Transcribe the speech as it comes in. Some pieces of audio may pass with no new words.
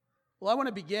Well, I want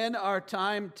to begin our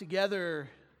time together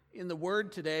in the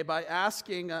Word today by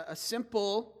asking a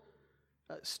simple,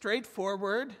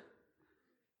 straightforward,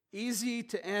 easy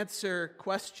to answer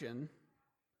question.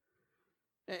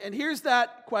 And here's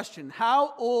that question: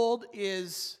 how old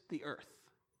is the earth?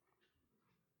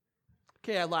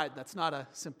 Okay, I lied. That's not a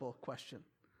simple question.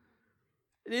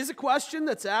 It is a question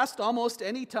that's asked almost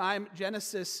any time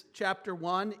Genesis chapter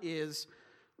 1 is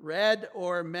read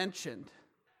or mentioned.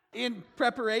 In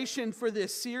preparation for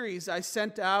this series, I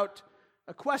sent out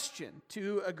a question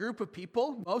to a group of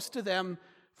people, most of them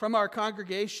from our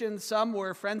congregation. Some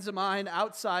were friends of mine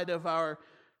outside of our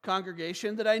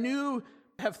congregation that I knew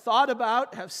have thought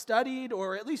about, have studied,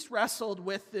 or at least wrestled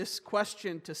with this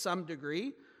question to some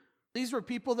degree. These were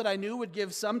people that I knew would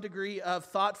give some degree of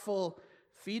thoughtful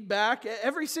feedback.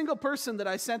 Every single person that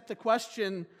I sent the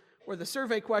question or the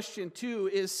survey question to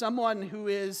is someone who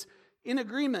is in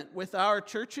agreement with our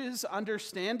church's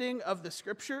understanding of the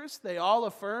Scriptures. They all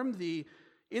affirm the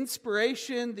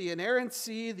inspiration, the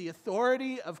inerrancy, the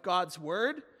authority of God's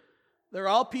Word. They're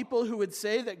all people who would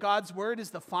say that God's Word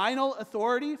is the final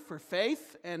authority for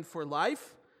faith and for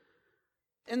life.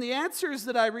 And the answers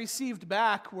that I received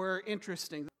back were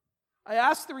interesting. I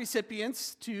asked the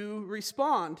recipients to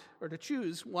respond or to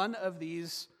choose one of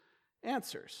these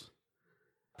answers.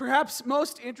 Perhaps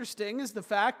most interesting is the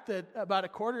fact that about a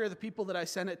quarter of the people that I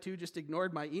sent it to just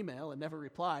ignored my email and never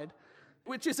replied,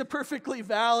 which is a perfectly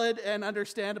valid and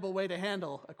understandable way to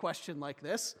handle a question like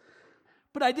this.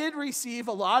 But I did receive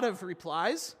a lot of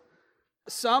replies.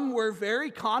 Some were very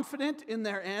confident in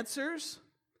their answers.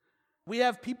 We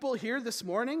have people here this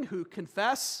morning who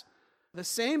confess the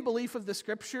same belief of the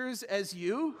Scriptures as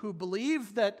you, who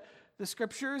believe that the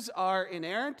Scriptures are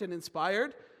inerrant and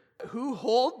inspired, who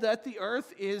hold that the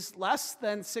earth is less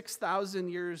than 6,000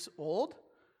 years old,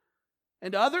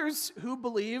 and others who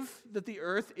believe that the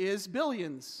earth is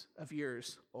billions of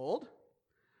years old.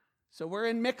 So we're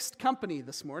in mixed company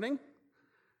this morning.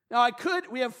 Now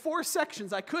we have 4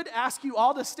 sections. I could ask you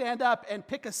all to stand up and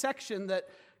pick a section that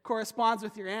corresponds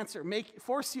with your answer,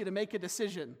 force you to make a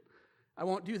decision. I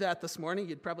won't do that this morning.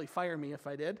 You'd probably fire me if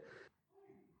I did.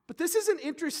 But this is an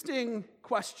interesting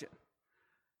question.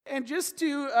 And just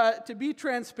to be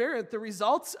transparent, the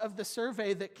results of the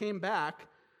survey that came back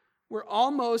were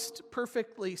almost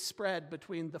perfectly spread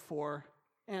between the 4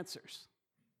 answers.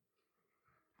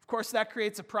 Of course, that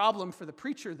creates a problem for the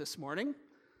preacher this morning,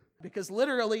 because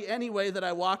literally any way that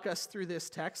I walk us through this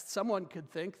text, someone could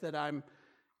think that I'm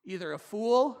either a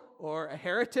fool or a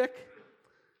heretic.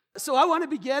 So I want to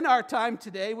begin our time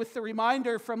today with the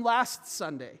reminder from last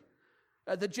Sunday.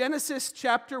 The Genesis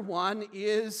chapter 1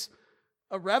 is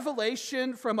a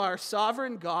revelation from our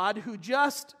sovereign God who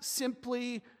just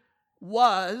simply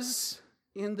was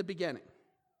in the beginning.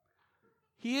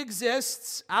 He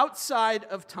exists outside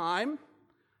of time,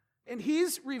 and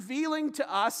he's revealing to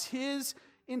us his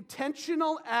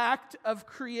intentional act of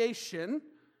creation,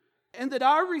 and that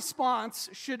our response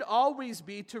should always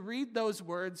be to read those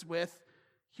words with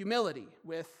humility,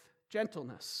 with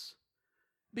gentleness.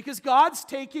 Because God's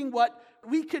taking what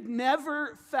we could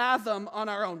never fathom on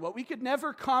our own, what we could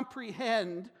never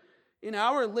comprehend in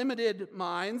our limited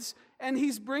minds, and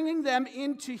he's bringing them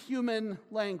into human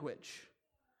language.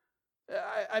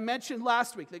 I mentioned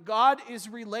last week that God is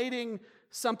relating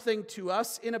something to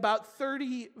us in about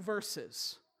 30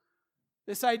 verses.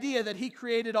 This idea that he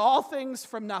created all things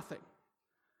from nothing,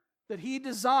 that he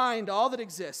designed all that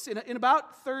exists in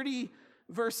about 30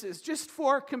 verses. Just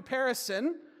for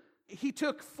comparison, he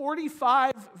took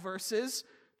 45 verses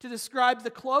to describe the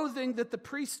clothing that the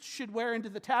priest should wear into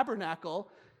the tabernacle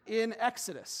in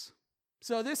Exodus.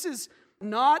 So this is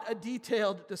not a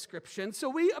detailed description. So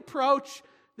we approach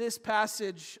this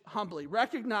passage humbly,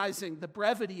 recognizing the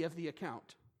brevity of the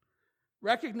account,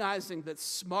 recognizing that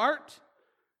smart,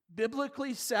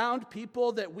 biblically sound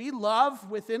people that we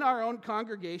love within our own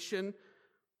congregation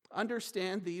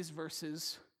understand these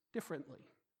verses differently.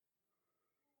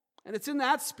 And it's in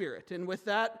that spirit and with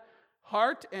that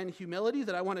heart and humility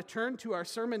that I want to turn to our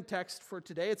sermon text for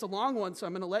today. It's a long one, so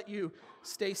I'm going to let you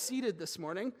stay seated this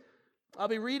morning. I'll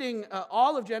be reading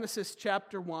all of Genesis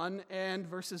chapter 1 and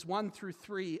verses 1 through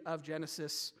 3 of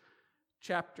Genesis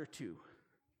chapter 2.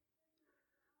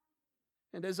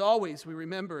 And as always, we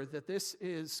remember that this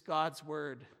is God's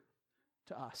word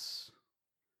to us.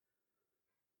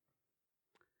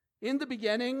 In the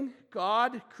beginning,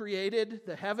 God created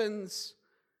the heavens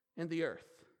and the earth.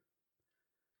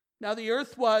 Now the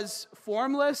earth was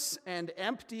formless and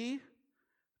empty.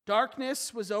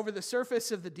 Darkness was over the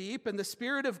surface of the deep, and the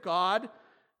Spirit of God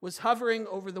was hovering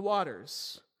over the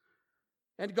waters.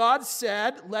 And God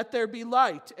said, "Let there be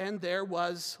light," and there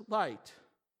was light.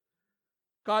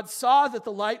 God saw that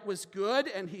the light was good,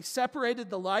 and he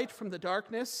separated the light from the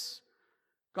darkness.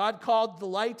 God called the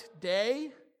light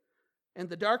day, and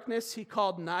the darkness he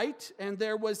called night, and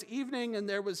there was evening and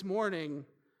there was morning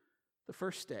the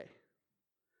first day.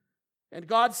 And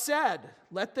God said,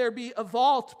 "Let there be a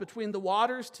vault between the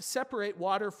waters to separate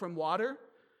water from water."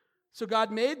 So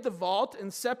God made the vault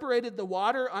and separated the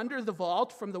water under the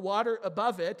vault from the water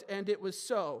above it, and it was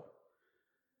so.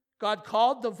 God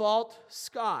called the vault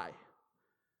sky.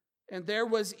 And there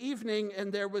was evening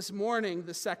and there was morning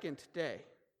the second day.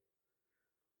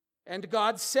 And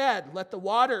God said, "Let the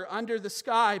water under the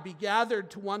sky be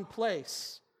gathered to one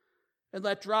place, and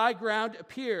let dry ground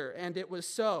appear," and it was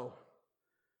so.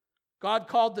 God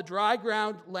called the dry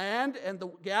ground land, and the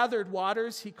gathered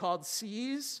waters he called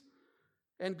seas,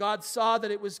 and God saw that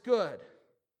it was good.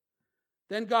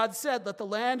 Then God said, "Let the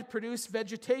land produce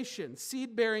vegetation,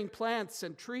 seed-bearing plants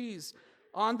and trees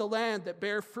on the land that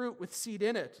bear fruit with seed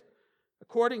in it,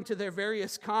 according to their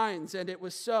various kinds," and it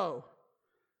was so.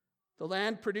 The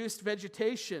land produced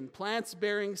vegetation, plants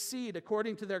bearing seed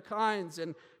according to their kinds,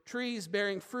 and trees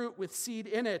bearing fruit with seed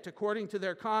in it according to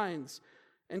their kinds.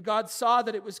 And God saw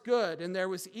that it was good, and there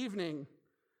was evening,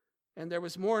 and there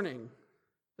was morning,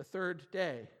 the third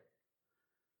day.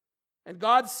 And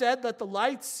God said, "Let the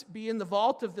lights be in the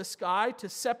vault of the sky to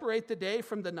separate the day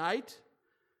from the night,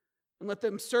 and let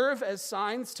them serve as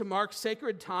signs to mark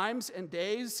sacred times and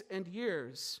days and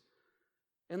years.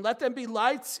 And let them be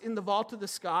lights in the vault of the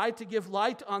sky to give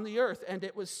light on the earth," and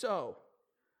it was so.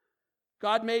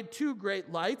 God made two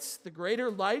great lights, the greater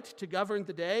light to govern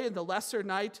the day, and the lesser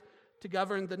light to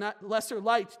govern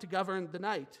the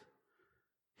night.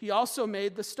 He also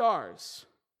made the stars.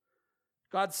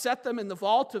 God set them in the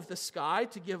vault of the sky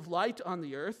to give light on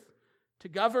the earth, to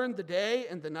govern the day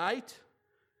and the night,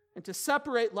 and to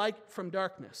separate light from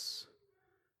darkness.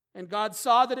 And God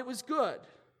saw that it was good.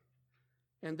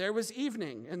 And there was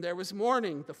evening, and there was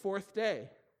morning, the fourth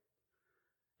day.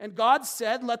 And God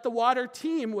said, "Let the water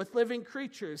teem with living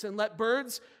creatures, and let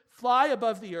birds fly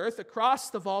above the earth across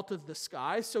the vault of the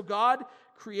sky." So God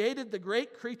created the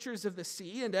great creatures of the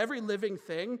sea and every living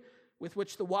thing with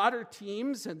which the water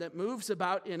teems and that moves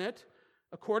about in it,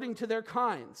 according to their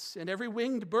kinds, and every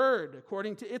winged bird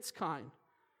according to its kind.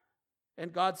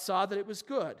 And God saw that it was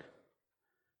good.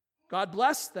 God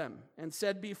blessed them and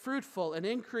said, "Be fruitful and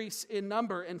increase in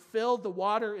number and fill the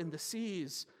water in the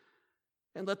seas,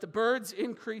 and let the birds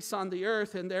increase on the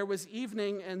earth." And there was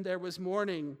evening and there was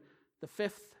morning, the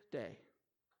fifth day.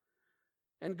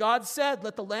 And God said,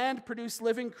 "Let the land produce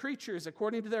living creatures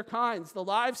according to their kinds, the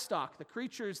livestock, the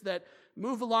creatures that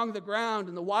move along the ground,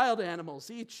 and the wild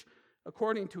animals, each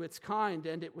according to its kind."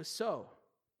 And it was so.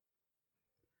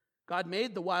 God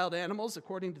made the wild animals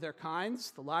according to their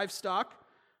kinds, the livestock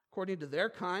according to their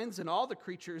kinds, and all the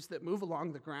creatures that move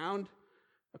along the ground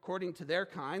according to their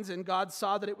kinds. And God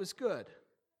saw that it was good.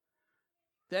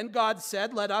 Then God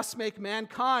said, "Let us make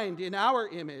mankind in our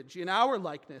image, in our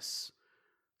likeness,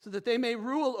 so that they may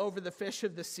rule over the fish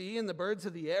of the sea and the birds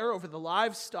of the air, over the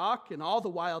livestock and all the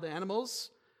wild animals,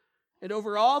 and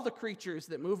over all the creatures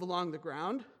that move along the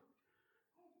ground."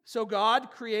 So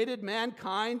God created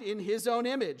mankind in his own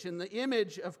image. In the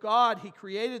image of God he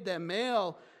created them,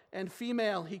 male and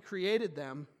female he created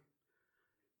them.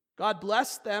 God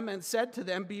blessed them and said to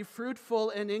them, "Be fruitful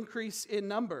and increase in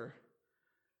number.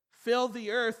 Fill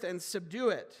the earth and subdue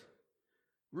it.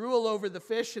 Rule over the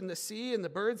fish in the sea and the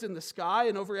birds in the sky,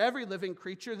 and over every living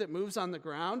creature that moves on the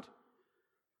ground."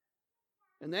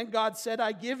 And then God said,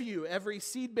 "I give you every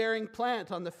seed-bearing plant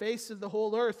on the face of the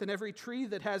whole earth, and every tree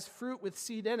that has fruit with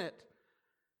seed in it.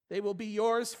 They will be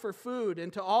yours for food,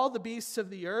 and to all the beasts of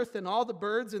the earth, and all the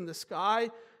birds in the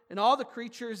sky, and all the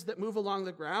creatures that move along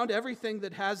the ground, everything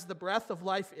that has the breath of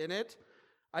life in it,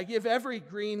 I give every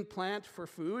green plant for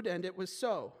food," and it was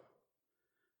so.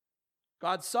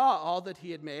 God saw all that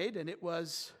he had made, and it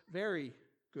was very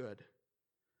good.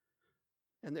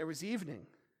 And there was evening,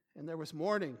 and there was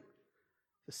morning,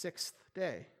 the sixth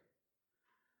day.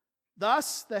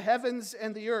 Thus the heavens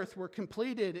and the earth were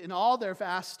completed in all their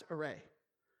vast array.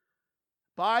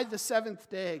 By the seventh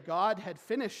day, God had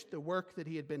finished the work that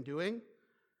he had been doing.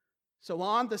 So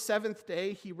on the seventh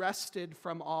day, he rested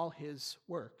from all his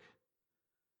work.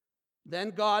 Then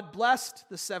God blessed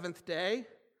the seventh day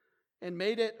and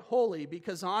made it holy,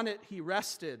 because on it he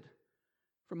rested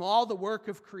from all the work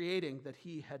of creating that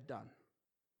he had done.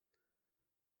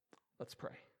 Let's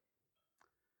pray.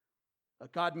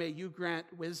 God, may you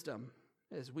grant wisdom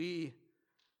as we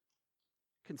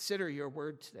consider your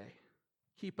word today.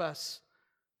 Keep us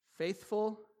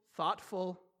faithful,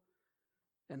 thoughtful,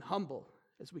 and humble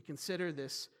as we consider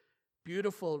this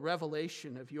beautiful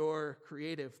revelation of your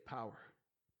creative power.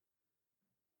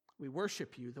 We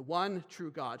worship you, the one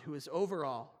true God who is over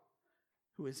all,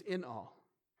 who is in all.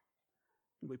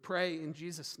 And we pray in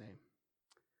Jesus' name.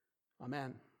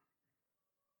 Amen.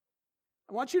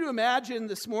 I want you to imagine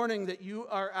this morning that you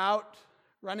are out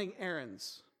running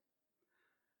errands.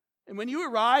 And when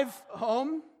you arrive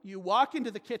home, you walk into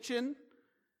the kitchen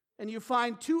and you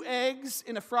find 2 eggs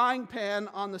in a frying pan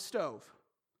on the stove.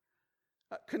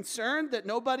 Concerned that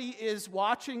nobody is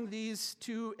watching these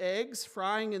 2 eggs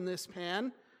frying in this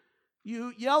pan,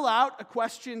 you yell out a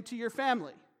question to your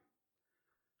family.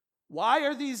 Why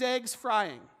are these eggs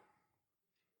frying?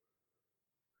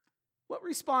 What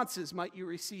responses might you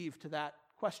receive to that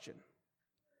question?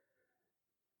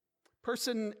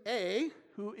 Person A,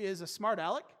 who is a smart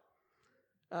aleck,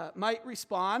 might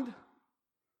respond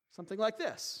something like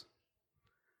this.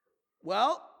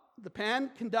 Well, the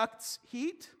pan conducts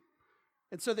heat,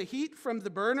 and so the heat from the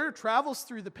burner travels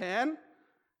through the pan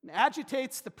and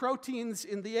agitates the proteins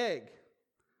in the egg.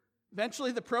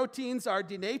 Eventually, the proteins are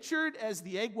denatured as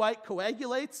the egg white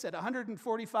coagulates at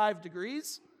 145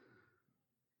 degrees.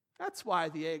 That's why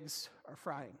the eggs are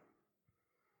frying.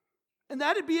 And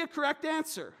that'd be a correct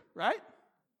answer, right?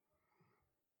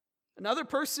 Another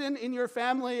person in your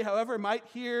family, however, might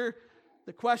hear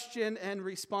the question and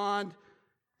respond,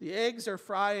 the eggs are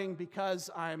frying because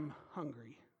I'm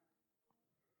hungry.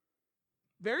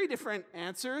 Very different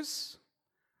answers,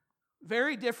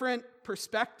 very different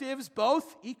perspectives,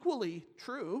 both equally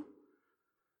true.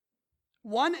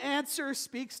 One answer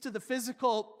speaks to the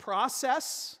physical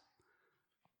process,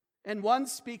 and one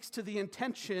speaks to the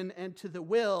intention and to the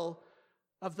will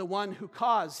of the one who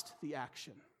caused the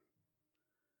action.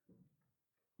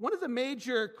 One of the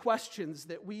major questions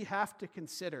that we have to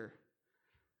consider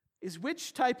is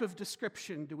which type of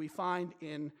description do we find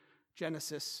in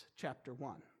Genesis chapter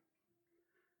 1?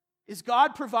 Is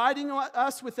God providing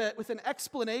us with an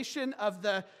explanation of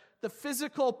the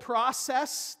physical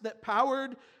process that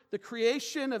powered the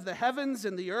creation of the heavens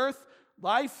and the earth,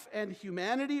 life and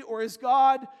humanity? Or is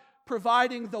God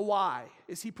providing the why?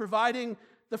 Is he providing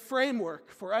the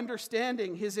framework for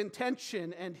understanding his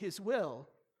intention and his will?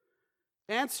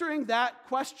 Answering that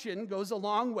question goes a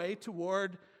long way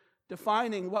toward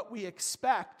defining what we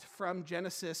expect from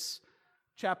Genesis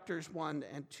chapters 1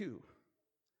 and 2.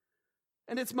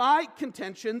 And it's my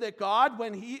contention that God,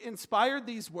 when he inspired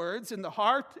these words in the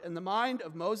heart and the mind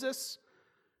of Moses,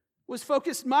 was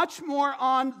focused much more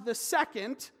on the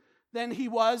second than he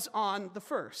was on the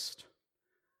first.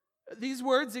 These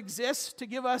words exist to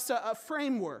give us a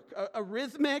framework, a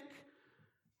rhythmic,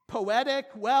 poetic,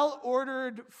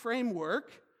 well-ordered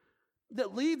framework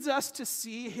that leads us to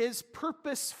see his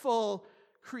purposeful,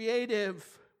 creative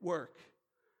work.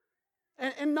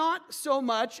 And not so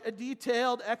much a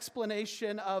detailed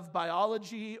explanation of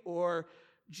biology or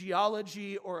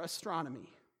geology or astronomy.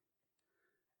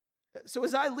 So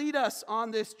as I lead us on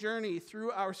this journey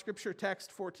through our scripture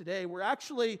text for today, we're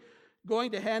actually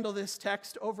going to handle this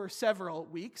text over several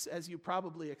weeks, as you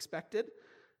probably expected.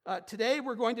 Today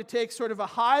we're going to take sort of a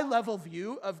high-level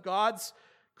view of God's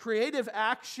creative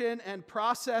action and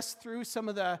process through some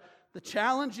of the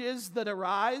challenges that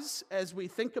arise as we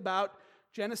think about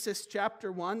Genesis chapter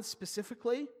 1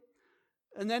 specifically.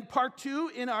 And then part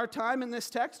 2 in our time in this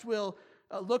text, we'll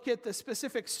look at the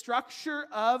specific structure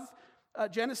of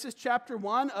Genesis chapter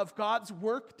 1 of God's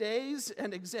work days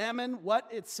and examine what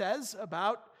it says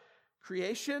about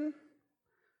creation.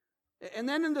 And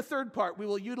then in the third part, we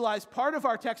will utilize part of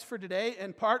our text for today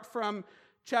and part from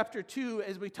chapter 2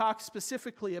 as we talk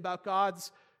specifically about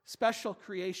God's special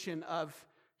creation of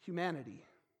humanity.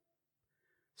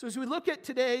 So as we look at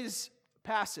today's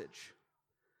passage,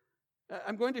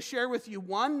 I'm going to share with you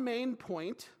one main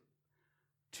point,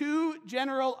 2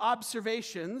 general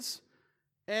observations,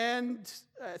 and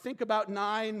think about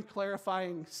 9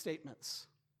 clarifying statements.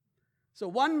 So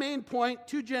 1 main point,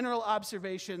 2 general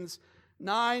observations,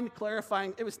 9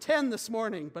 clarifying, it was 10 this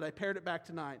morning, but I pared it back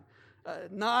to 9.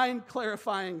 9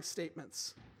 clarifying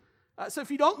statements. So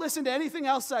if you don't listen to anything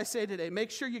else I say today,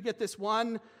 make sure you get this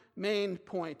one main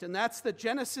point, and that's that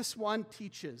Genesis 1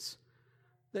 teaches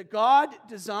that God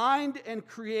designed and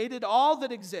created all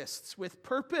that exists with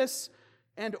purpose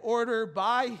and order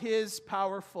by his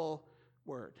powerful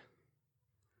word.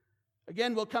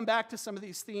 Again, we'll come back to some of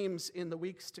these themes in the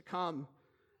weeks to come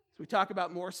as we talk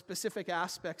about more specific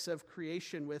aspects of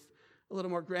creation with a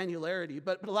little more granularity.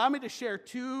 But allow me to share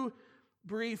 2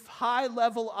 brief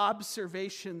high-level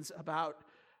observations about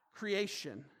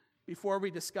creation before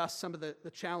we discuss some of the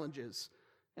challenges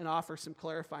and offer some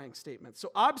clarifying statements. So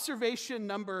observation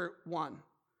number 1.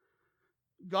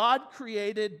 God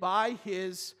created by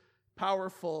his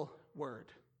powerful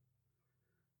word.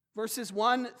 Verses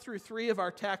 1 through 3 of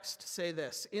our text say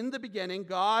this: In the beginning,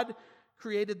 God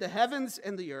created the heavens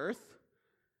and the earth.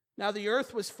 Now the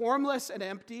earth was formless and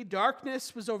empty.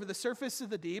 Darkness was over the surface of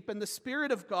the deep, and the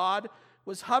Spirit of God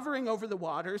was hovering over the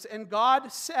waters. And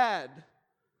God said,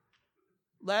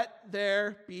 "Let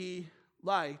there be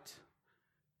light."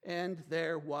 And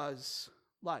there was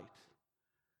light.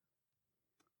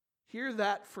 Hear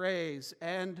that phrase,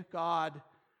 "and God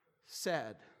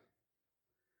said."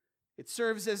 It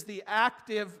serves as the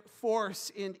active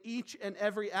force in each and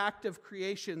every act of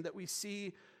creation that we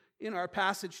see in our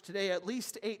passage today. At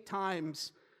least 8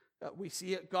 times we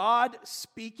see it. God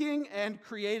speaking and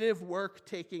creative work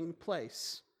taking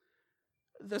place.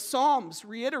 The Psalms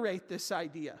reiterate this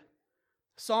idea.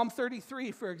 Psalm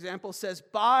 33, for example, says,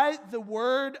 "By the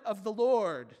word of the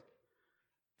Lord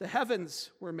the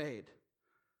heavens were made,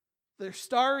 their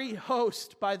starry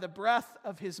host by the breath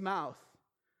of his mouth."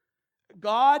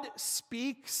 God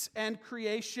speaks and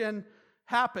creation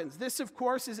happens. This, of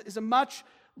course, is a much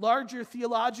larger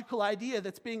theological idea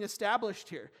that's being established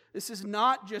here. This is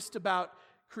not just about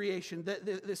creation.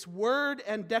 This word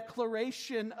and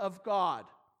declaration of God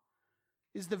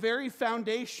is the very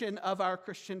foundation of our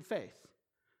Christian faith.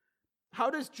 How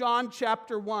does John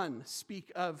chapter 1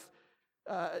 speak of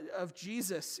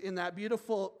Jesus in that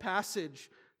beautiful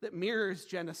passage that mirrors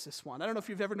Genesis 1? I don't know if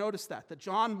you've ever noticed that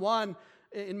John 1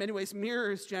 in many ways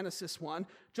mirrors Genesis 1.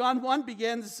 John 1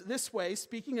 begins this way,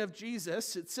 speaking of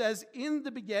Jesus. It says, "In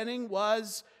the beginning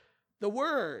was the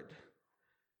Word,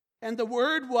 and the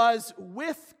Word was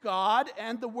with God,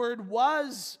 and the Word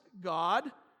was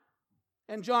God."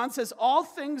 And John says, "All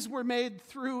things were made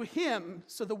through him."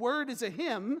 So the Word is a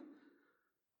him.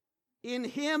 "In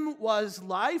him was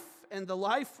life, and the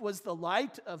life was the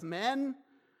light of men.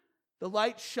 The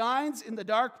light shines in the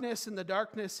darkness, and the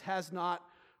darkness has not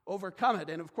overcome it."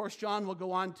 And of course, John will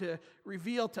go on to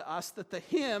reveal to us that the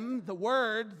him, the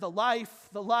word, the life,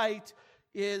 the light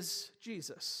is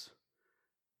Jesus.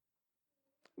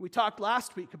 We talked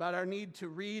last week about our need to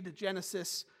read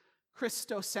Genesis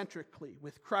Christocentrically,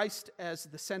 with Christ as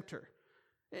the center.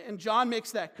 And John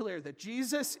makes that clear, that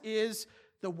Jesus is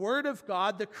the Word of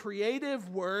God, the creative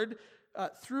Word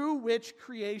through which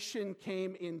creation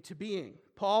came into being.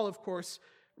 Paul, of course,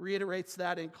 reiterates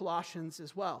that in Colossians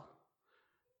as well.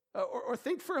 Or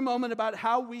think for a moment about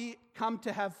how we come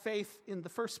to have faith in the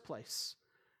first place.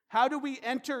 How do we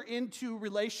enter into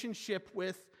relationship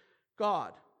with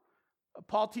God?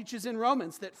 Paul teaches in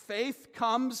Romans that faith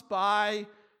comes by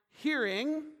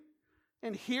hearing,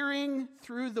 and hearing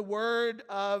through the word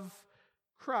of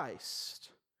Christ.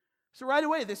 So right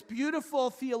away, this beautiful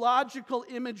theological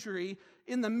imagery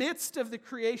in the midst of the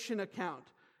creation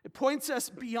account. It points us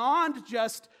beyond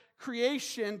just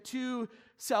creation to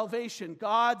salvation,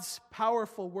 God's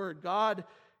powerful word, God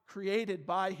created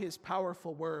by his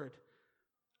powerful word.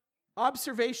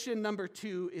 Observation number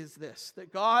 2 is this,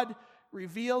 that God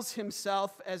reveals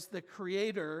himself as the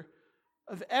creator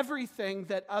of everything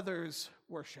that others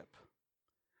worship.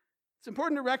 It's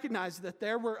important to recognize that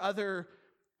there were other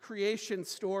creation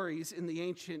stories in the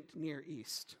ancient Near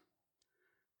East.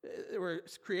 There were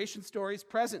creation stories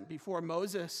present before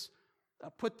Moses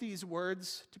put these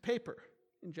words to paper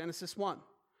in Genesis 1.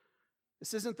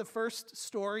 This isn't the first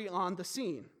story on the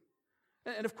scene.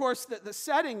 And of course, the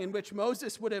setting in which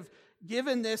Moses would have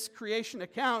given this creation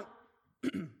account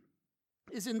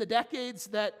is in the decades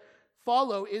that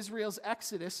follow Israel's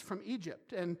exodus from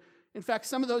Egypt. And in fact,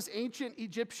 some of those ancient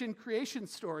Egyptian creation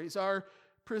stories are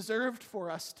preserved for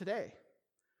us today.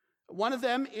 One of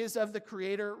them is of the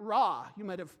creator Ra. You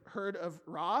might have heard of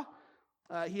Ra.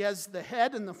 He has the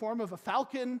head in the form of a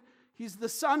falcon. He's the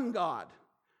sun god.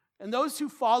 And those who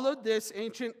followed this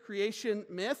ancient creation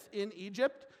myth in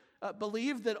Egypt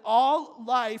believed that all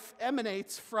life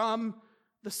emanates from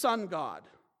the sun god,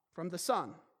 from the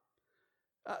sun.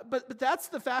 But that's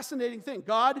the fascinating thing.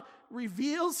 God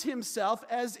reveals himself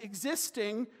as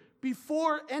existing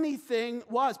before anything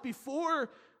was, before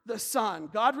the sun.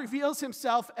 God reveals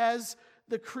himself as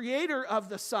the creator of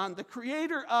the sun, the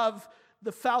creator of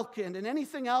the falcon, and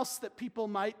anything else that people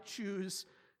might choose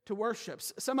to worship.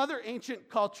 Some other ancient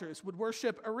cultures would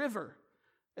worship a river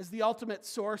as the ultimate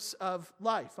source of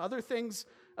life.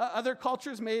 Other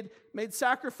cultures made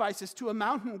sacrifices to a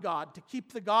mountain god to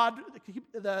keep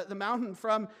the mountain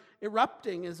from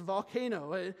erupting as a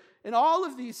volcano. And all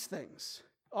of these things,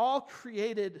 all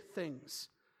created things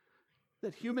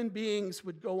that human beings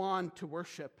would go on to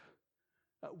worship,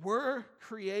 were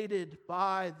created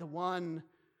by the one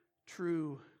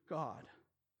true God.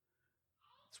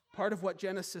 It's part of what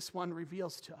Genesis 1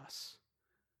 reveals to us.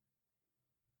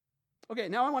 Okay,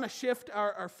 now I want to shift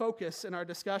our focus and our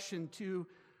discussion to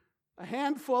a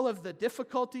handful of the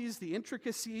difficulties, the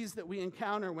intricacies that we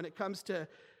encounter when it comes to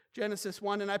Genesis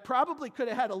 1. And I probably could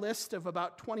have had a list of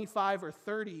about 25 or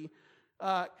 30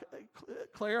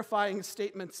 clarifying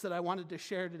statements that I wanted to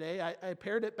share today. I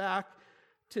pared it back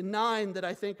to 9 that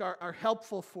I think are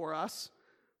helpful for us.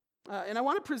 And I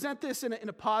want to present this in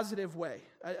a positive way.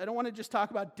 I don't want to just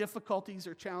talk about difficulties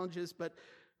or challenges, but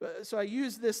so I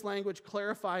use this language,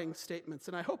 clarifying statements,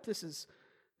 and I hope this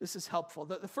is helpful.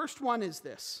 The first one is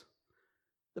this.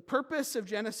 The purpose of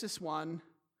Genesis 1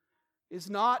 is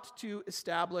not to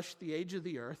establish the age of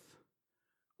the earth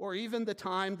or even the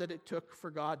time that it took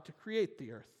for God to create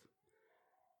the earth.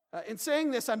 In saying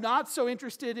this, I'm not so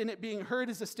interested in it being heard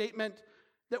as a statement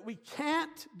that we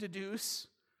can't deduce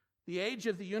the age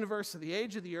of the universe or the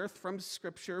age of the earth from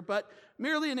Scripture, but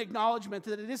merely an acknowledgement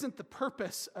that it isn't the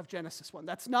purpose of Genesis 1.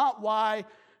 That's not why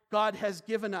God has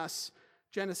given us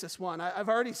Genesis 1. I've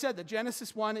already said that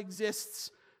Genesis 1 exists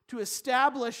to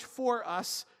establish for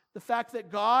us the fact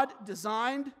that God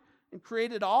designed and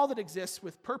created all that exists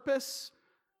with purpose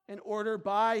and order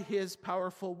by His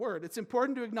powerful word. It's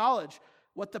important to acknowledge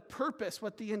what the purpose,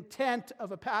 what the intent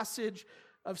of a passage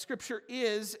of Scripture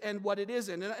is and what it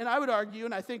isn't. And I would argue,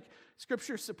 and I think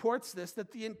Scripture supports this,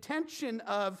 that the intention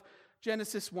of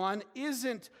Genesis 1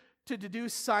 isn't to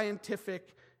deduce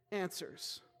scientific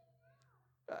answers.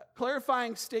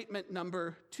 Clarifying statement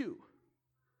number 2.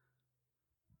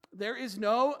 There is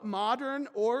no modern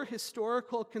or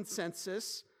historical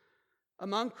consensus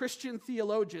among Christian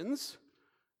theologians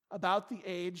about the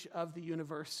age of the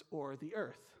universe or the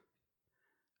earth.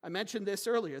 I mentioned this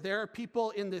earlier. There are people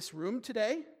in this room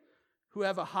today who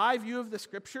have a high view of the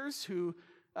Scriptures, who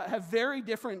have very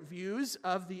different views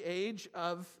of the age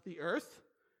of the earth.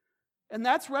 And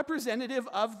that's representative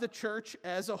of the church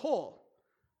as a whole,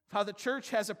 of how the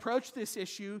church has approached this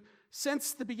issue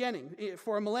since the beginning,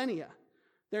 for millennia.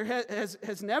 There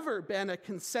has never been a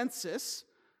consensus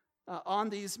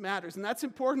on these matters. And that's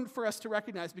important for us to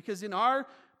recognize, because in our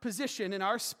position, in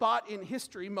our spot in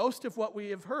history, most of what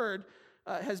we have heard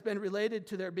has been related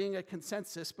to there being a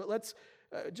consensus. But let's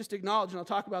just acknowledge, and I'll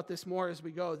talk about this more as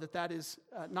we go, that is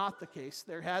not the case.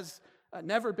 There has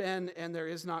never been, and there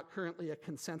is not currently, a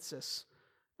consensus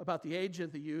about the age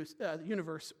of the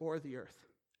universe or the earth.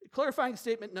 Clarifying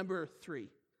statement number 3.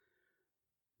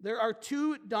 There are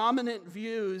 2 dominant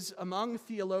views among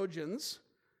theologians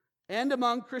and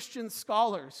among Christian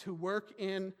scholars who work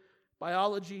in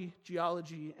biology,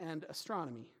 geology, and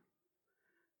astronomy.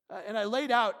 And I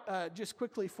laid out just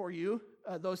quickly for you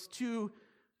those 2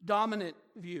 dominant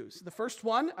views. The first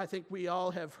one, I think we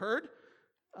all have heard,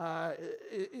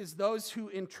 is those who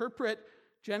interpret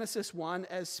Genesis 1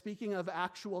 as speaking of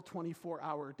actual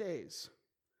 24-hour days.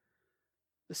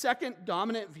 The second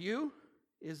dominant view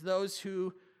is those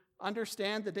who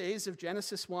understand the days of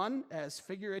Genesis 1 as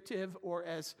figurative or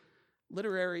as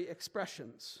literary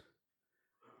expressions.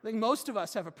 I think most of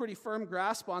us have a pretty firm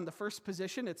grasp on the first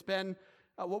position. It's been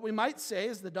what we might say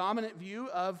is the dominant view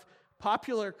of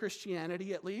popular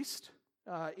Christianity, at least,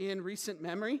 in recent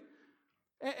memory.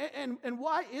 And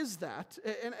why is that?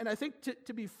 And I think,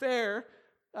 to be fair,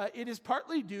 it is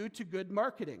partly due to good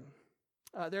marketing.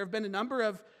 There have been a number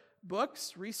of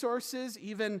books, resources,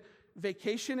 even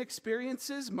vacation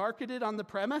experiences marketed on the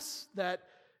premise that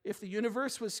if the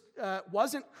universe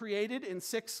wasn't created in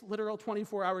 6 literal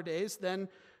 24-hour days, then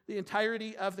the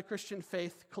entirety of the Christian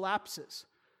faith collapses.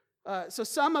 So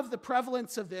some of the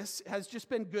prevalence of this has just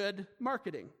been good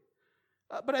marketing.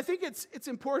 But I think it's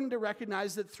important to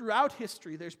recognize that throughout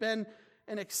history, there's been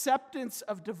an acceptance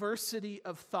of diversity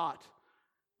of thought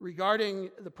regarding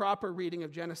the proper reading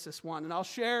of Genesis 1. And I'll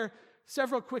share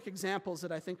several quick examples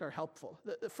that I think are helpful.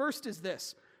 The first is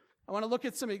this. I want to look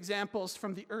at some examples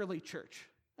from the early church.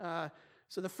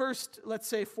 So the first, let's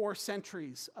say, 4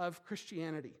 centuries of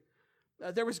Christianity.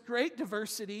 There was great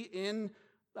diversity in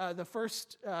the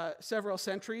first several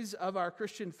centuries of our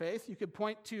Christian faith. You could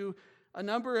point to a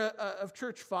number of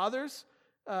church fathers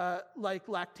like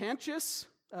Lactantius,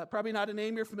 probably not a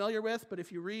name you're familiar with, but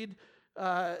if you read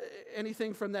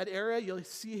anything from that era, you'll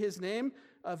see his name.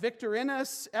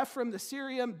 Victorinus, Ephraim the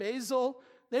Syrian, Basil,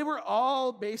 they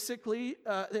all basically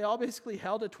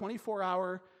held a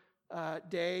 24-hour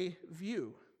day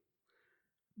view.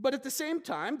 But at the same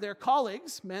time, their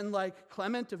colleagues, men like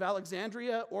Clement of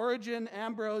Alexandria, Origen,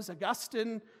 Ambrose,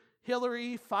 Augustine,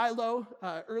 Hilary, Philo,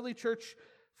 early church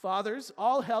fathers,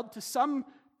 all held to some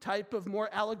type of more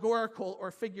allegorical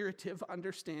or figurative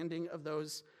understanding of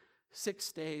those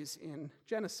 6 days in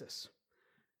Genesis.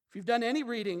 If you've done any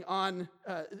reading on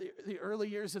the early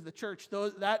years of the church,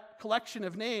 that collection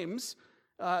of names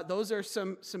those are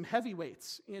some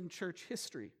heavyweights in church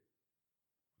history.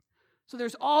 So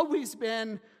there's always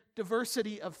been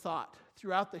diversity of thought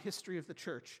throughout the history of the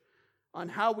church on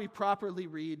how we properly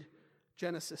read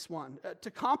Genesis 1.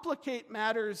 To complicate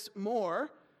matters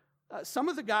more, some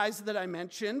of the guys that I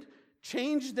mentioned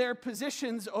changed their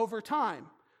positions over time.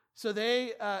 So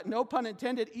they, no pun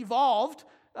intended, evolved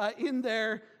in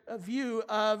their view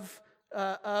of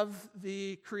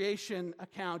the creation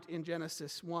account in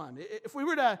Genesis 1. If we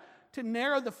were to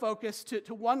narrow the focus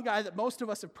to one guy that most of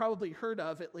us have probably heard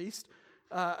of, at least,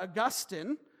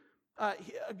 Augustine.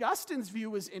 Augustine's view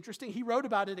was interesting. He wrote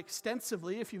about it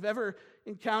extensively. If you've ever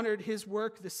encountered his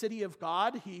work, The City of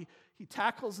God, he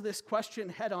tackles this question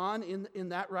head on in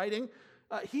that writing.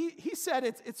 He said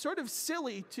it's sort of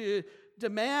silly to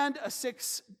demand a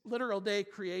 6 literal day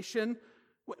creation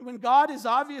when God is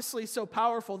obviously so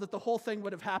powerful that the whole thing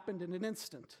would have happened in an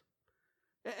instant.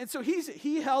 And so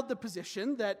he held the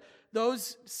position that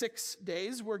those 6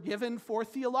 days were given for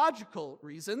theological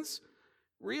reasons,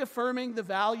 reaffirming the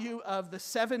value of the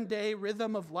 7-day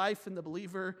rhythm of life in the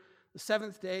believer, the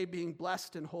 7th day being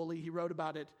blessed and holy. He wrote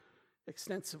about it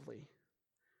extensively.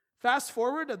 Fast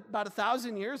forward about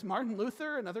 1,000 years, Martin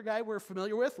Luther, another guy we're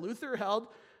familiar with, Luther held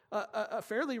a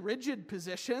fairly rigid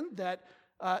position that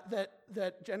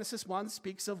Genesis 1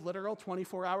 speaks of literal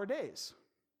 24-hour days.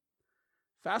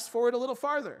 Fast forward a little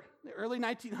farther, the early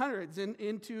 1900s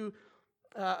into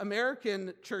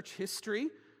American church history.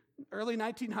 Early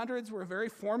 1900s were a very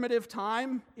formative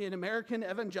time in American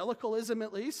evangelicalism,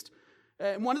 at least.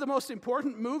 And one of the most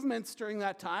important movements during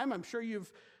that time, I'm sure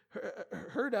you've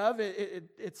heard of,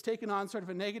 it's taken on sort of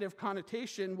a negative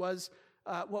connotation, was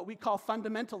what we call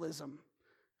fundamentalism.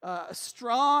 A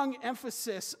strong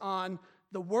emphasis on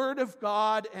the Word of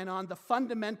God and on the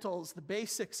fundamentals, the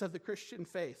basics of the Christian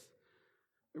faith.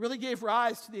 It really gave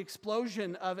rise to the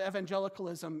explosion of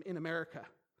evangelicalism in America.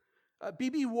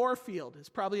 B.B. Warfield is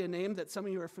probably a name that some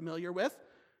of you are familiar with.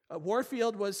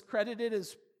 Warfield was credited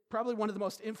as probably one of the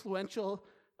most influential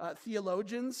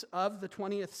theologians of the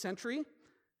 20th century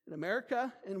in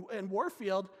America. And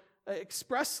Warfield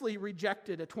expressly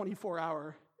rejected a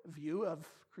 24-hour view of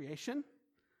creation.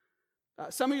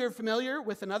 Some of you are familiar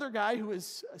with another guy who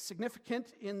was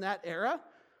significant in that era.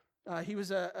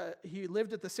 He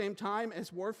lived at the same time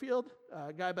as Warfield,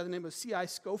 a guy by the name of C.I.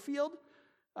 Scofield.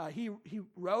 He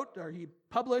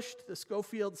published the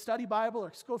Scofield Study Bible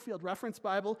or Scofield Reference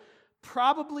Bible,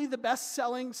 probably the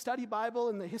best-selling study Bible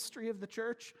in the history of the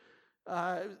church.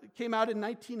 It came out in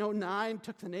 1909,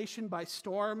 took the nation by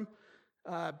storm.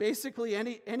 Basically,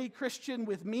 any Christian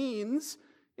with means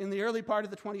in the early part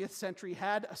of the 20th century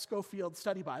had a Scofield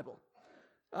Study Bible.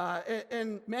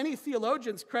 And many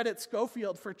theologians credit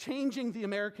Scofield for changing the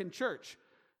American church.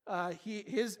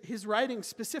 His writing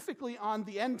specifically on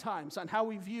the end times, on how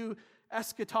we view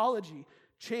eschatology,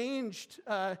 changed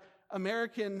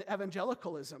American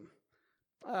evangelicalism.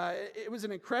 It was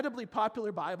an incredibly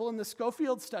popular Bible, and the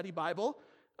Scofield Study Bible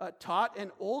taught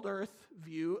an old earth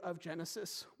view of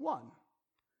Genesis 1.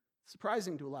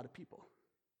 Surprising to a lot of people.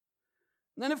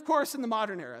 And then, of course, in the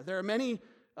modern era, there are many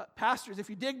pastors. If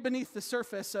you dig beneath the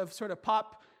surface of sort of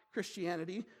pop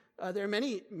Christianity, there are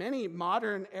many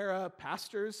modern era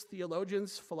pastors,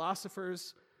 theologians,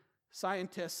 philosophers,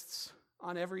 scientists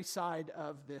on every side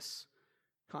of this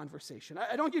conversation.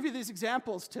 I don't give you these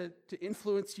examples to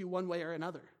influence you one way or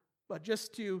another, but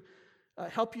just to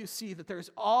help you see that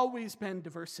there's always been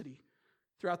diversity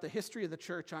throughout the history of the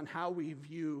church on how we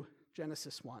view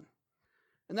Genesis 1.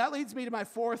 And that leads me to my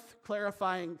fourth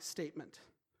clarifying statement.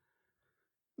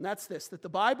 And that's this, that the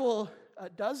Bible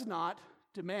does not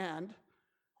demand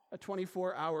a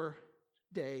 24-hour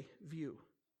day view.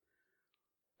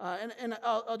 And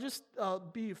I'll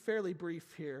be fairly brief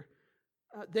here.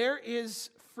 There is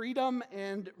freedom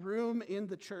and room in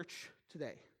the church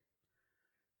today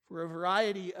for a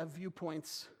variety of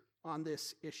viewpoints on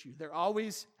this issue. There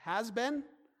always has been,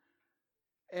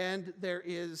 and there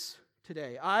is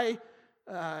today. I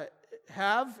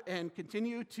have and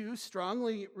continue to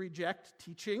strongly reject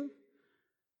teaching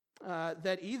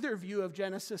that either view of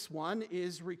Genesis 1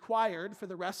 is required for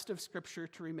the rest of Scripture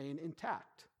to remain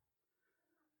intact.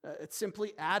 It's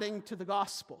simply adding to the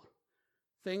gospel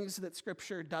things that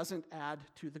Scripture doesn't add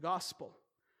to the gospel.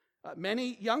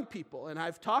 Many young people, and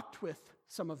I've talked with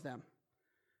some of them,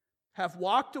 have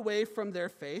walked away from their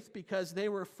faith because they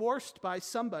were forced by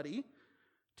somebody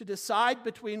to decide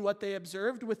between what they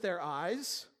observed with their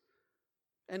eyes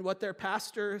and what their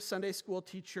pastor, Sunday school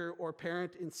teacher, or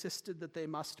parent insisted that they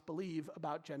must believe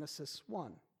about Genesis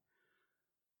 1.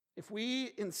 If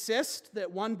we insist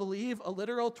that one believe a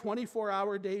literal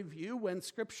 24-hour day view when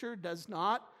Scripture does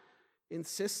not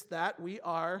insists that we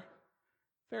are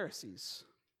Pharisees,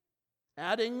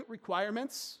 adding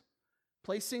requirements,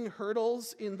 placing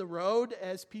hurdles in the road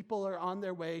as people are on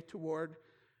their way toward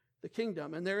the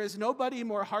kingdom. And there is nobody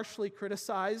more harshly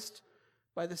criticized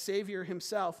by the Savior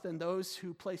himself than those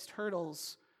who placed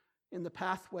hurdles in the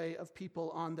pathway of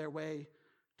people on their way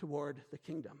toward the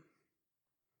kingdom.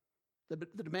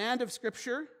 The demand of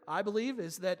Scripture, I believe,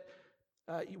 is that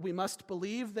we must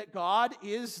believe that God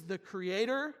is the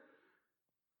creator,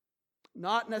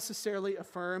 not necessarily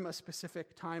affirm a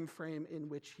specific time frame in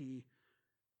which he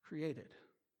created.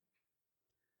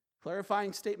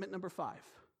 Clarifying statement number 5.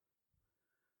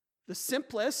 The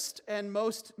simplest and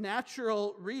most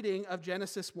natural reading of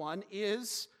Genesis 1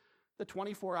 is the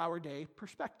 24-hour day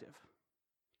perspective.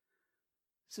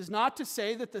 This is not to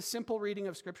say that the simple reading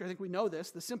of Scripture, I think we know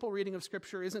this, the simple reading of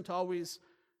Scripture isn't always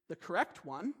the correct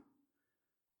one,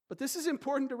 but this is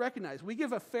important to recognize.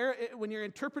 When you're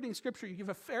interpreting Scripture, you give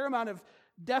a fair amount of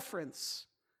deference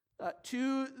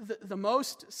to the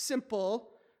most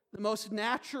simple, the most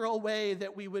natural way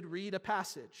that we would read a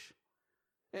passage.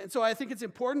 And so I think it's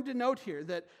important to note here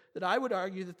that I would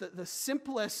argue that the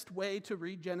simplest way to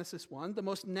read Genesis 1, the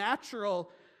most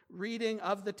natural reading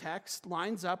of the text,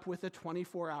 lines up with a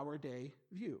 24-hour day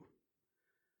view.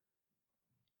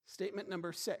 Statement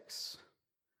number 6.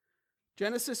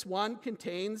 Genesis 1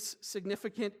 contains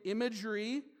significant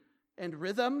imagery and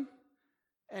rhythm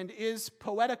and is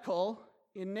poetical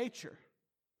in nature.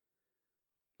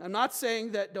 I'm not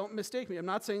saying that, don't mistake me, I'm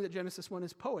not saying that Genesis 1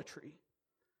 is poetry.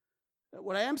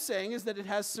 What I am saying is that it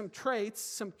has some traits,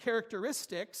 some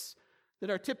characteristics that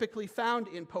are typically found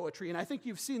in poetry, and I think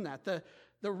you've seen that.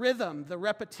 The rhythm, the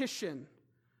repetition.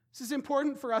 This is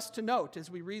important for us to note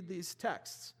as we read these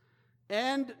texts.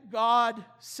 And God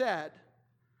said,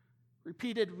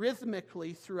 repeated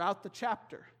rhythmically throughout the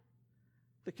chapter.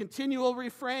 The continual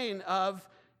refrain of,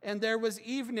 and there was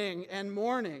evening and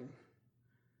morning.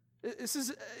 This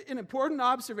is an important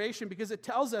observation because it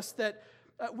tells us that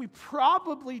we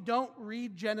probably don't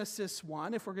read Genesis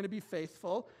 1, if we're going to be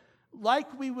faithful,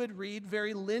 like we would read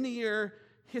very linear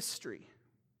history.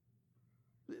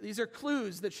 These are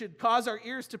clues that should cause our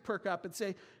ears to perk up and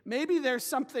say, maybe there's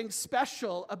something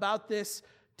special about this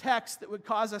text that would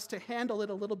cause us to handle it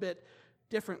a little bit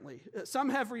differently. Some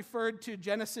have referred to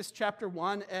Genesis chapter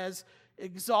 1 as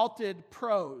exalted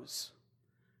prose.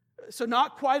 So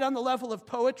not quite on the level of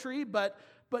poetry, but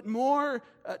more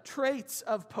traits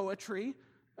of poetry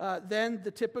than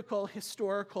the typical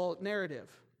historical narrative.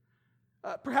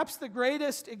 Perhaps the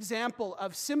greatest example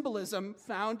of symbolism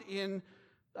found in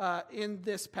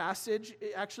this passage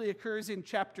actually occurs in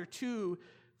chapter 2,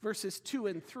 verses 2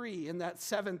 and 3, in that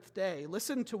seventh day.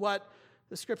 Listen to what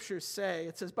the scriptures say.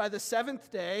 It says, by the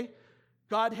seventh day,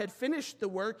 God had finished the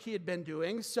work he had been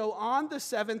doing, so on the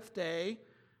seventh day,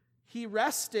 he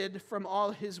rested from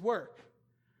all his work.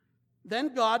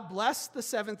 Then God blessed the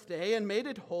seventh day and made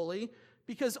it holy,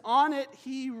 because on it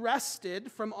he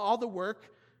rested from all the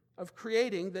work of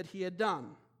creating that he had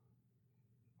done.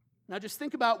 Now just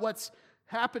think about what's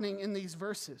happening in these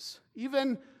verses.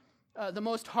 Even the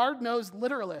most hard-nosed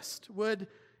literalist would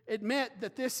admit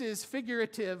that this is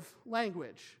figurative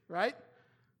language, right?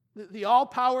 The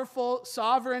all-powerful,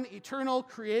 sovereign, eternal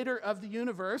creator of the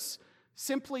universe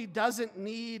simply doesn't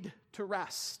need to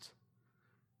rest.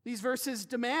 These verses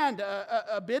demand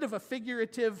a bit of a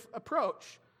figurative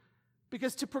approach,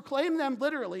 because to proclaim them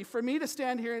literally, for me to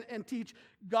stand here and teach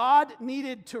God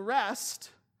needed to rest,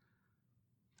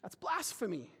 that's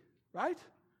blasphemy, right?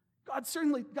 God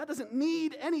doesn't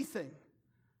need anything,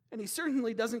 and he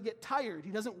certainly doesn't get tired.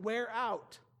 He doesn't wear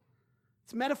out.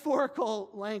 It's metaphorical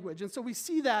language, and so we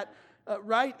see that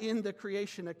right in the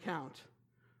creation account.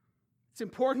 It's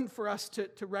important for us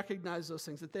to recognize those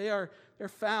things, that they're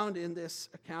found in this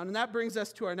account. And that brings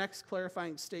us to our next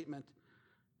clarifying statement.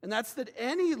 And that's that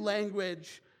any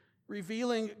language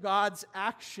revealing God's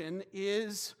action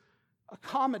is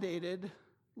accommodated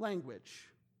language.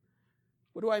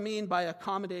 What do I mean by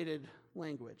accommodated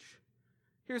language?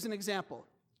 Here's an example.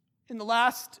 In the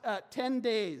last 10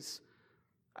 days,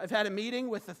 I've had a meeting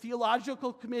with the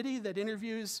theological committee that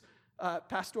interviews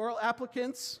pastoral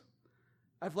applicants.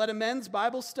 I've led a men's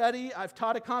Bible study, I've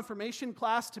taught a confirmation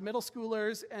class to middle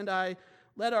schoolers, and I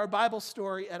led our Bible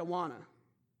story at Awana.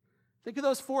 Think of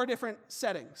those 4 different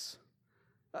settings.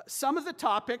 Some of the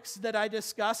topics that I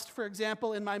discussed, for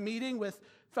example, in my meeting with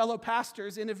fellow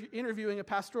pastors interviewing a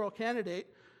pastoral candidate,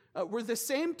 were the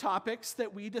same topics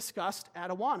that we discussed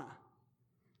at Awana.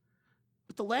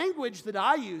 But the language that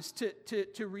I use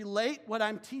to relate what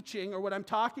I'm teaching or what I'm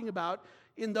talking about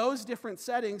in those different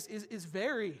settings is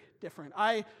very different.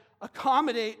 I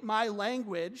accommodate my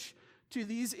language to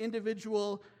these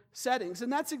individual settings.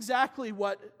 And that's exactly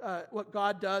what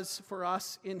God does for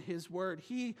us in his word.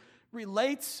 He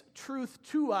relates truth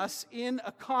to us in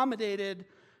accommodated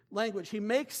language. He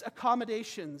makes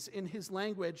accommodations in his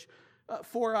language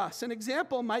for us. An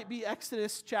example might be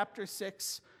Exodus chapter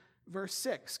 6, verse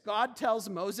 6. God tells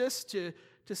Moses to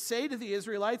say to the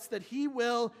Israelites that he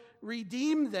will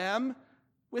redeem them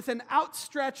with an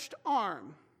outstretched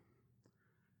arm.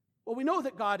 Well, we know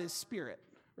that God is spirit,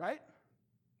 right?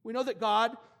 We know that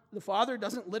God, the Father,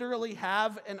 doesn't literally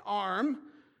have an arm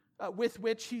with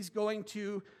which he's going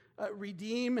to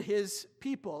redeem his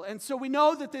people. And so we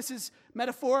know that this is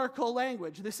metaphorical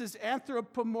language. This is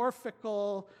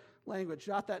anthropomorphical language.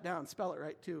 Jot that down. Spell it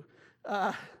right, too.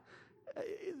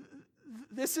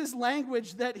 This is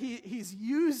language that he's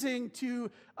using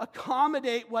to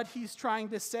accommodate what he's trying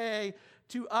to say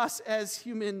to us as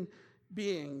human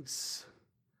beings.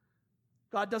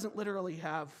 God doesn't literally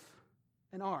have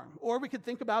an arm. Or we could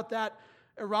think about that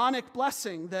Aaronic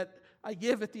blessing that I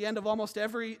give at the end of almost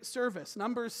every service,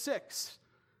 Numbers 6,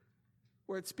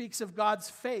 where it speaks of God's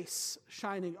face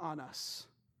shining on us.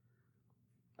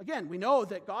 Again, we know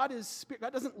that God is spirit.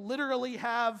 God doesn't literally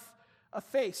have a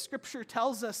face. Scripture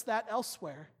tells us that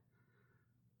elsewhere.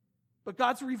 But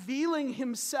God's revealing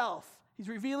himself. He's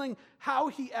revealing how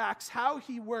he acts, how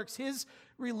he works, his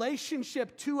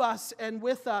relationship to us and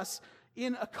with us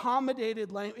in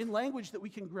accommodated in language that we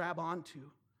can grab onto,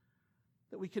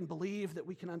 that we can believe, that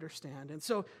we can understand. And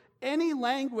so any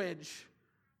language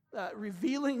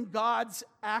revealing God's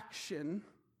action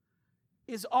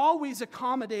is always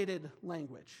accommodated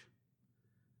language.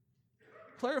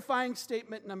 Clarifying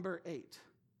statement number 8.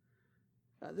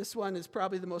 This one is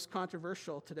probably the most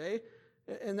controversial today,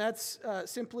 and that's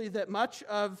simply that much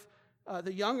of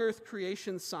the young earth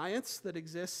creation science that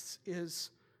exists is,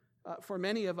 for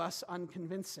many of us,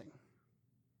 unconvincing.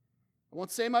 I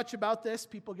won't say much about this.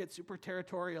 People get super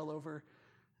territorial over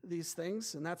these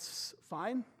things, and that's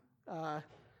fine. But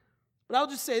I'll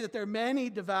just say that there are many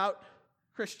devout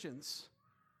Christians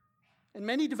and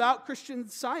many devout Christian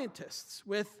scientists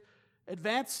with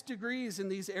advanced degrees in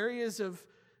these areas of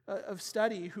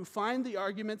study who find the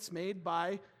arguments made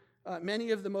by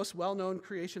many of the most well-known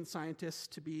creation scientists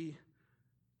to be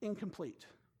incomplete,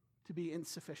 to be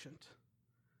insufficient.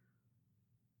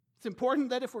 It's important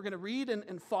that if we're going to read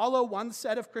and follow one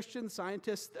set of Christian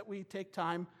scientists, that we take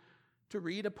time to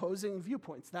read opposing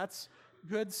viewpoints. That's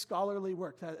good scholarly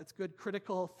work. That's good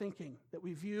critical thinking, that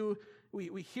we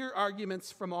hear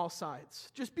arguments from all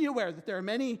sides. Just be aware that there are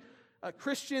many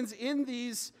Christians in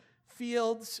these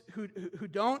fields who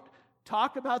don't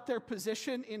talk about their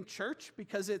position in church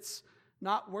because it's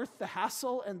not worth the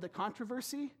hassle and the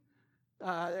controversy.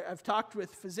 I've talked with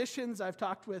physicians, I've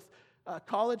talked with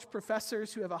college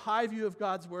professors who have a high view of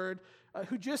God's word,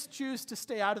 who just choose to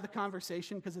stay out of the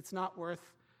conversation because it's not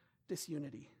worth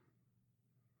disunity.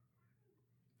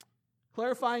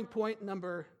 Clarifying point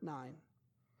number 9.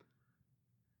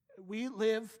 We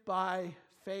live by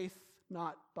faith,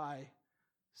 not by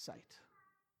sight.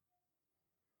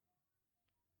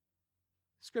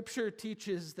 Scripture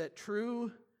teaches that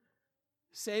true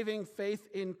saving faith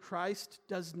in Christ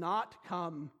does not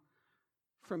come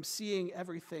from seeing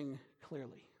everything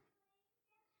clearly.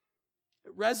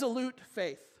 Resolute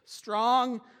faith,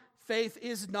 strong faith,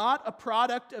 is not a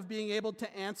product of being able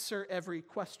to answer every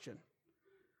question.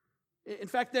 In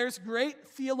fact, there's great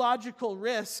theological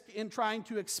risk in trying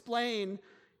to explain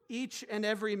each and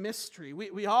every mystery.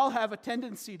 We all have a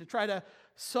tendency to try to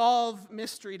solve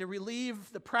mystery, to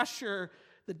relieve the pressure,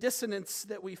 the dissonance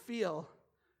that we feel.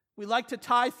 We like to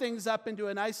tie things up into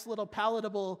a nice little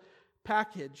palatable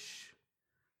package.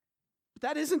 But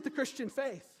that isn't the Christian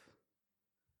faith.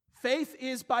 Faith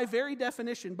is, by very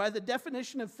definition, by the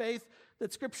definition of faith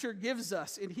that Scripture gives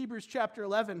us in Hebrews chapter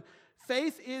 11,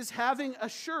 faith is having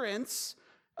assurance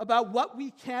about what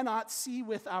we cannot see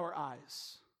with our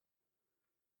eyes.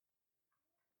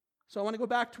 So I want to go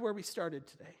back to where we started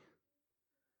today,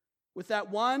 with that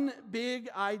one big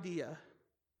idea,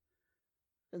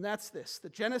 and that's this: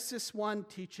 that Genesis 1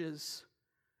 teaches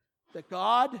that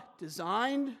God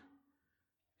designed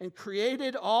and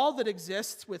created all that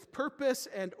exists with purpose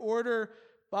and order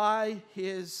by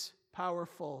his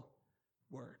powerful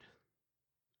word.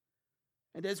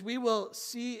 And as we will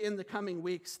see in the coming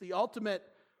weeks, the ultimate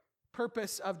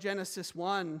purpose of Genesis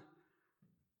 1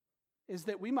 is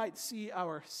that we might see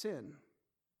our sin,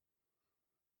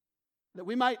 that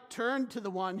we might turn to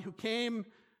the one who came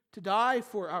to die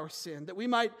for our sin, that we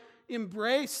might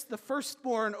embrace the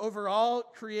firstborn over all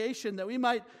creation, that we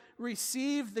might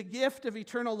receive the gift of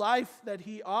eternal life that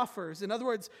he offers. In other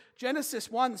words,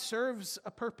 Genesis 1 serves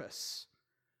a purpose.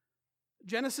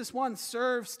 Genesis 1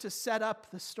 serves to set up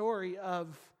the story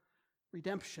of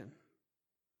redemption,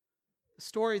 the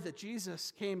story that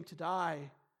Jesus came to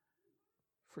die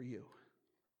for you.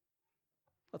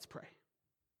 Let's pray.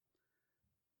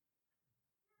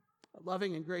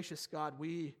 Loving and gracious God,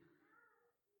 we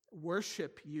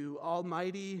worship you,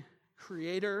 almighty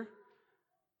creator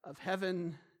of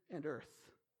heaven and earth.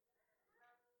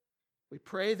 We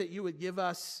pray that you would give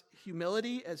us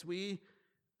humility as we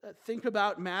think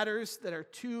about matters that are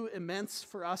too immense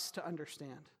for us to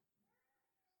understand.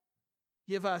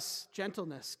 Give us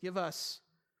gentleness, give us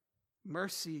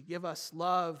mercy, give us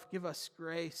love, give us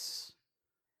grace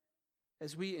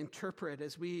as we interpret,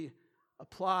 as we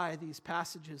apply these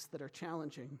passages that are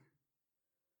challenging.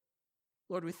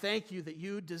 Lord, we thank you that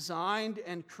you designed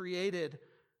and created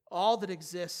all that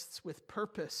exists with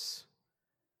purpose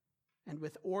and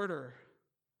with order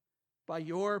by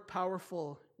your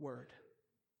powerful word.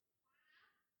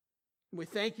 We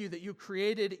thank you that you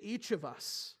created each of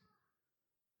us,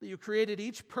 that you created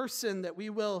each person that we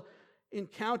will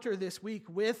encounter this week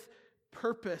with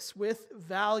purpose, with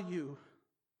value.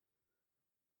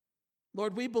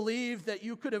 Lord, we believe that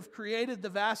you could have created the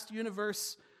vast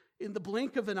universe in the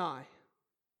blink of an eye.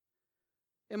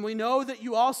 And we know that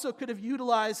you also could have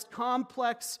utilized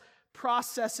complex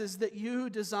processes that you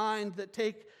designed that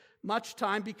take much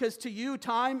time, because to you,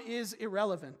 time is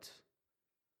irrelevant.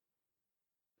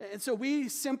 And so we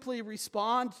simply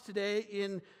respond today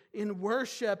in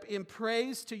worship, in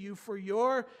praise to you for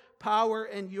your power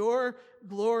and your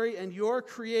glory and your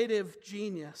creative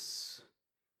genius.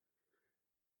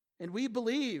 And we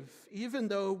believe, even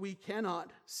though we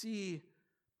cannot see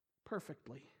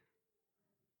perfectly.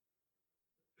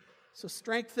 So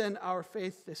strengthen our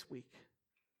faith this week.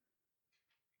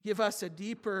 Give us a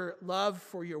deeper love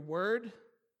for your word.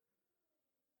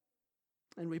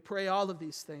 And we pray all of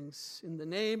these things in the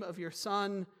name of your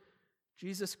Son,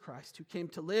 Jesus Christ, who came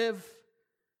to live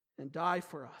and die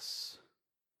for us.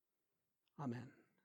 Amen.